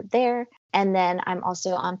decluttering group there. And then I'm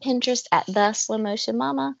also on Pinterest at the Slow Motion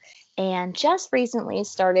Mama, and just recently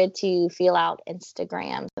started to feel out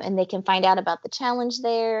Instagram, and they can find out about the challenge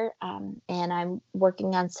there. And I'm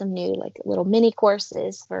working on some new, like, little mini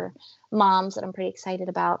courses for moms that I'm pretty excited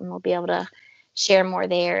about, and we'll be able to share more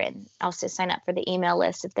there, and also sign up for the email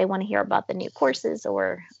list if they want to hear about the new courses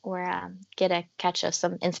or get a catch of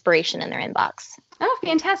some inspiration in their inbox. Oh,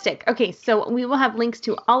 fantastic. Okay, so we will have links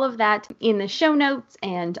to all of that in the show notes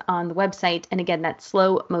and on the website. And again, that's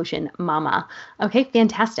Slow Motion Mama. Okay,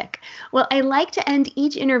 fantastic. Well, I like to end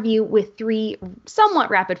each interview with 3 somewhat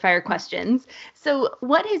rapid fire questions. So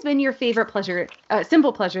what has been your favorite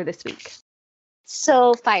simple pleasure this week?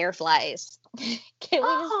 So fireflies. Can we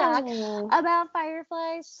just talk about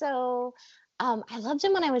fireflies? So I loved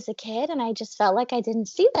them when I was a kid, and I just felt like I didn't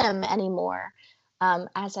see them anymore.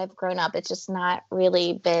 As I've grown up, it's just not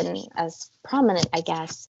really been as prominent, I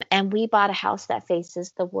guess. And we bought a house that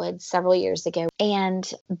faces the woods several years ago.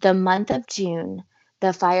 And the month of June,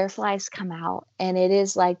 the fireflies come out, and it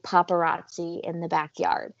is like paparazzi in the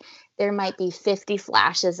backyard. There might be 50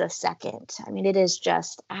 flashes a second. I mean, it is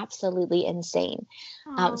just absolutely insane.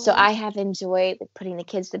 So I have enjoyed putting the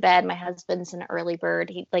kids to bed. My husband's an early bird.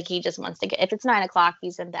 He just wants to get, if it's 9 o'clock,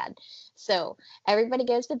 he's in bed. So everybody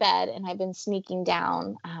goes to bed, and I've been sneaking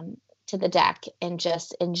down to the deck and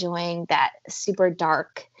just enjoying that super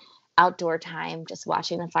dark outdoor time, just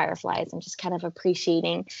watching the fireflies and just kind of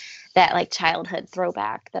appreciating that, like, childhood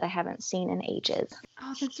throwback that I haven't seen in ages.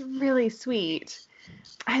 Oh, that's really sweet.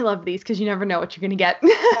 I love these because you never know what you're going to get.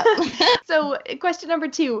 So question number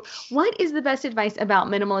 2, what is the best advice about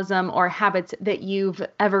minimalism or habits that you've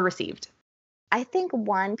ever received? I think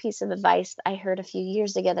one piece of advice I heard a few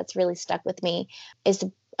years ago that's really stuck with me is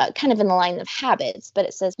kind of in the line of habits, but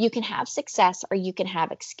it says you can have success or you can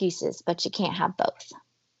have excuses, but you can't have both.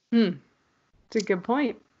 It's a good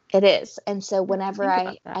point. It is. And so whenever Think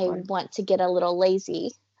about that I more. want to get a little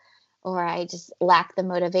lazy or I just lack the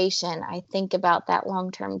motivation, I think about that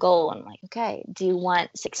long-term goal. I'm like, okay, do you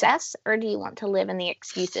want success or do you want to live in the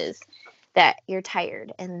excuses that you're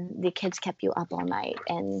tired and the kids kept you up all night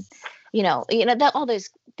and that all those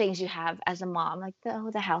things you have as a mom, like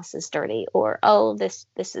the house is dirty or this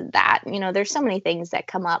is that. There's so many things that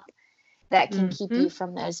come up that can keep Mm-hmm. you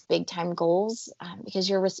from those big time goals, because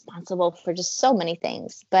you're responsible for just so many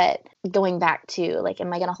things. But going back to like,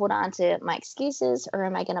 am I going to hold on to my excuses or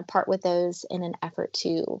am I going to part with those in an effort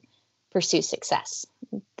to pursue success?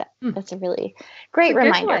 That's a really It's great a good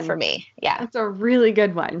reminder for one. me. Yeah. That's a really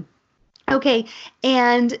good one. Okay.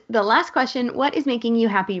 And the last question, what is making you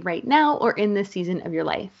happy right now or in this season of your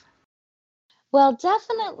life? Well,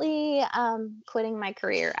 definitely quitting my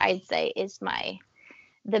career, I'd say, is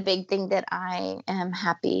the big thing that I am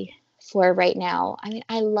happy for right now. I mean,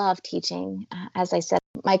 I love teaching. As I said,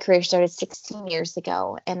 my career started 16 years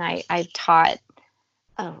ago, and I've taught,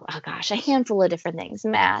 oh gosh, a handful of different things: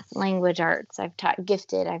 math, language arts. I've taught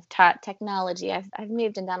gifted. I've taught technology. I've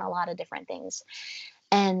moved and done a lot of different things,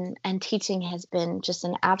 and teaching has been just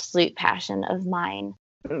an absolute passion of mine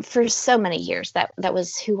for so many years. That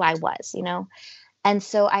was who I was. And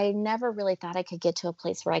so I never really thought I could get to a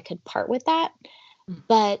place where I could part with that.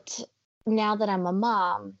 But now that I'm a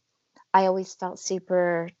mom, I always felt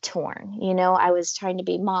super torn. I was trying to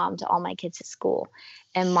be mom to all my kids at school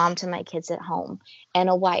and mom to my kids at home and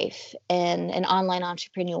a wife and an online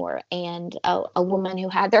entrepreneur and a woman who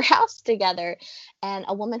had their house together and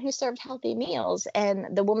a woman who served healthy meals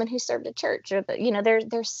and the woman who served at church or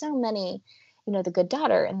there's so many, the good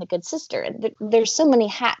daughter and the good sister. And there's so many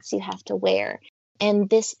hats you have to wear. And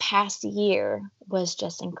this past year was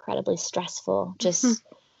just incredibly stressful.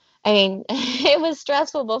 I mean, it was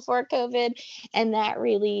stressful before COVID, and that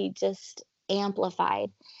really just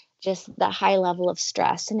amplified just the high level of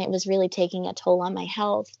stress. And it was really taking a toll on my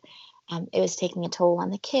health. It was taking a toll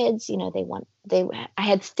on the kids. I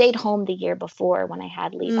had stayed home the year before when I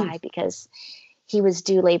had Levi because he was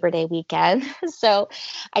due Labor Day weekend. So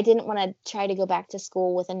I didn't want to try to go back to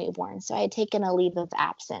school with a newborn. So I had taken a leave of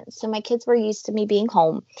absence. So my kids were used to me being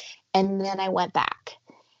home. And then I went back.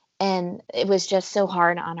 And it was just so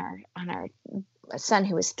hard on our son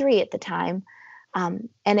who was 3 at the time. And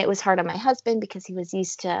it was hard on my husband because he was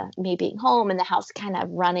used to me being home and the house kind of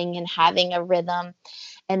running and having a rhythm.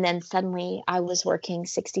 And then suddenly I was working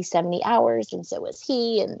 60, 70 hours and so was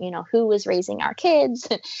he. And, who was raising our kids?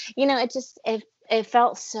 It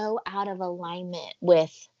felt so out of alignment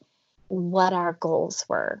with what our goals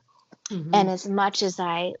were. Mm-hmm. And as much as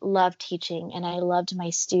I loved teaching and I loved my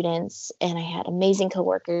students and I had amazing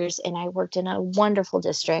coworkers and I worked in a wonderful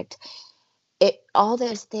district, all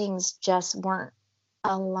those things just weren't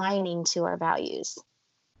aligning to our values.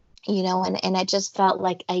 And I just felt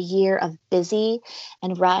like a year of busy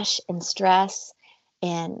and rush and stress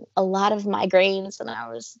and a lot of migraines. And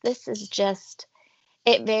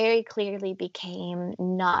it very clearly became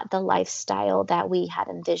not the lifestyle that we had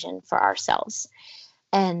envisioned for ourselves.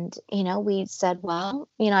 And, we said, well,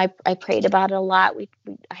 I prayed about it a lot.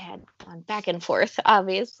 I had gone back and forth,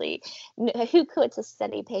 obviously. Who quits a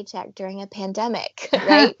steady paycheck during a pandemic,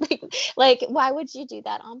 right? like, why would you do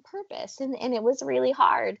that on purpose? And it was really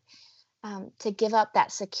hard to give up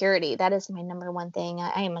that security. That is my number one thing.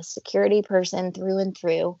 I am a security person through and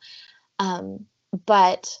through.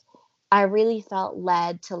 But I really felt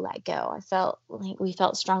led to let go. I felt like we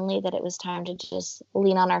felt strongly that it was time to just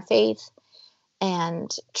lean on our faith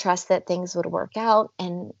and trust that things would work out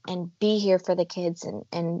and be here for the kids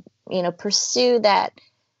and pursue that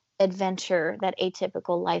adventure, that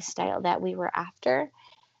atypical lifestyle that we were after.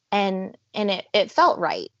 And it felt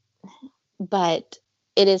right, but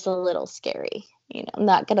it is a little scary. I'm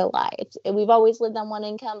not gonna lie. We've always lived on one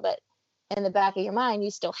income, but in the back of your mind, you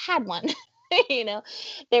still had one. you know,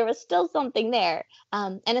 there was still something there.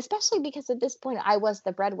 And especially because at this point I was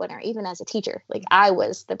the breadwinner, even as a teacher, like I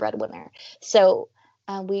was the breadwinner. So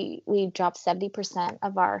we dropped 70%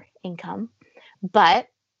 of our income. But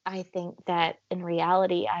I think that in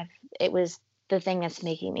reality, it was the thing that's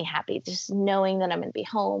making me happy. Just knowing that I'm going to be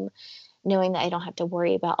home, knowing that I don't have to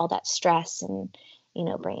worry about all that stress and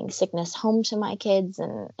bringing sickness home to my kids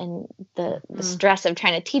and the stress of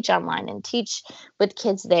trying to teach online and teach with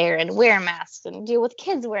kids there and wear masks and deal with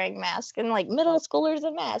kids wearing masks and like middle schoolers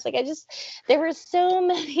in masks. Like there were so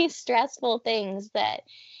many stressful things that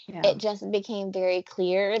it just became very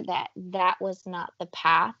clear that that was not the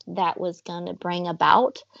path that was going to bring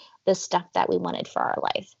about the stuff that we wanted for our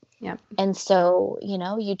life. Yep. And so,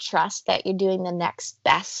 you trust that you're doing the next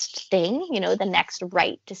best thing, the next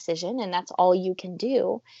right decision, and that's all you can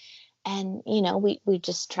do. And, we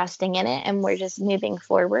just trusting in it, and we're just moving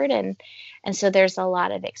forward. And so there's a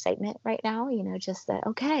lot of excitement right now, just that,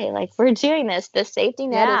 okay, like we're doing this, the safety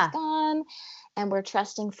net is gone, and we're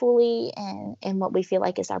trusting fully in what we feel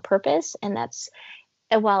like is our purpose. And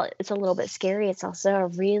while it's a little bit scary, it's also a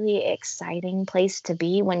really exciting place to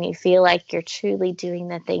be when you feel like you're truly doing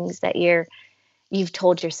the things that you've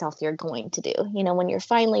told yourself you're going to do. When you're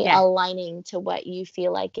finally aligning to what you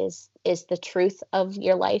feel like is the truth of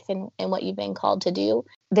your life and what you've been called to do,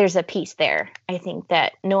 there's a piece there, I think,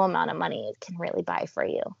 that no amount of money can really buy for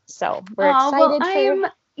you. So we're excited I'm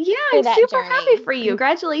super happy for you.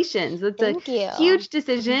 Congratulations. It's Thank you. Huge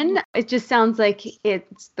decision. It just sounds like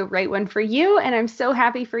it's the right one for you. And I'm so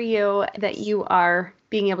happy for you that you are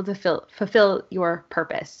being able to fulfill your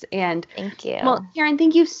purpose. And thank you. Well, Karen,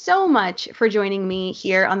 thank you so much for joining me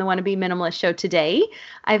here on the Wanna Be Minimalist show today.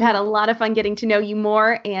 I've had a lot of fun getting to know you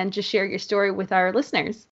more and just share your story with our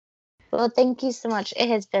listeners. Well, thank you so much. It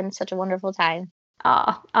has been such a wonderful time.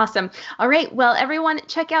 Oh, awesome. All right. Well, everyone,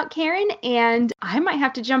 check out Karen, and I might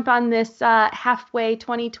have to jump on this halfway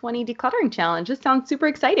 2020 decluttering challenge. This sounds super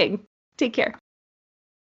exciting. Take care.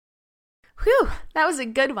 Whew, that was a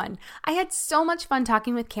good one. I had so much fun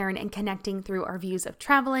talking with Karen and connecting through our views of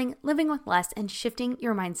traveling, living with less, and shifting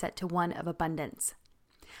your mindset to one of abundance.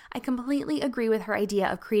 I completely agree with her idea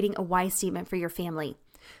of creating a why statement for your family.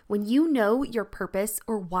 When you know your purpose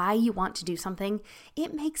or why you want to do something,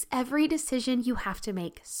 it makes every decision you have to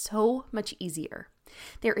make so much easier.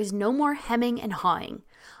 There is no more hemming and hawing.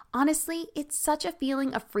 Honestly, it's such a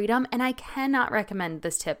feeling of freedom, and I cannot recommend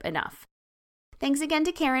this tip enough. Thanks again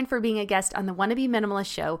to Karen for being a guest on the Wanna Be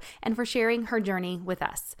Minimalist show and for sharing her journey with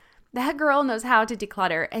us. That girl knows how to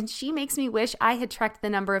declutter, and she makes me wish I had tracked the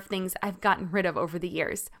number of things I've gotten rid of over the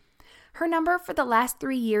years. Her number for the last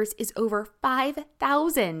 3 years is over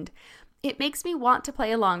 5,000. It makes me want to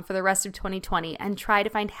play along for the rest of 2020 and try to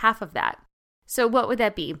find half of that. So what would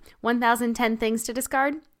that be? 1,010 things to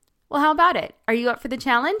discard? Well, how about it? Are you up for the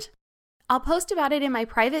challenge? I'll post about it in my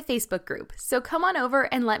private Facebook group, so come on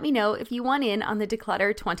over and let me know if you want in on the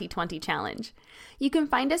Declutter 2020 challenge. You can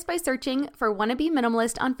find us by searching for Wanna Be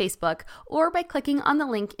Minimalist on Facebook or by clicking on the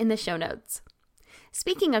link in the show notes.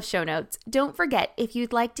 Speaking of show notes, don't forget, if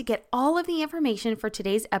you'd like to get all of the information for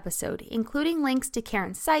today's episode, including links to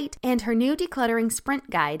Karen's site and her new decluttering sprint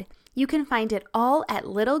guide, you can find it all at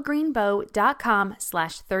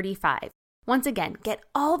littlegreenbow.com/35. Once again, get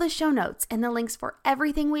all the show notes and the links for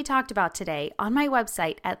everything we talked about today on my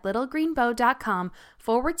website at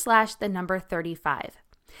littlegreenbow.com/35.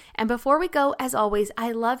 And before we go, as always,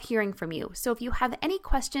 I love hearing from you. So if you have any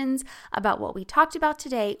questions about what we talked about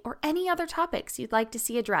today or any other topics you'd like to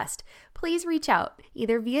see addressed, please reach out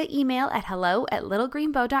either via email at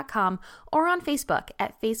hello@littlegreenbow.com or on Facebook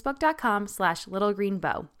at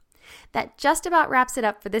facebook.com/littlegreenbow. That just about wraps it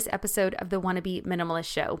up for this episode of the Wanna Be Minimalist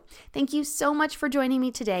show. Thank you so much for joining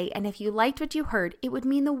me today, and if you liked what you heard, it would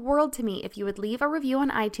mean the world to me if you would leave a review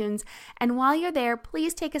on iTunes, and while you're there,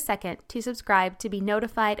 please take a second to subscribe to be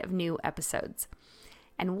notified of new episodes.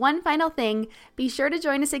 And one final thing, be sure to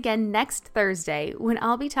join us again next Thursday when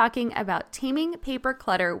I'll be talking about taming paper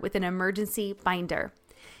clutter with an emergency binder.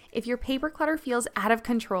 If your paper clutter feels out of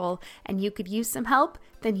control and you could use some help,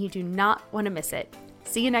 then you do not want to miss it.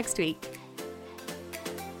 See you next week.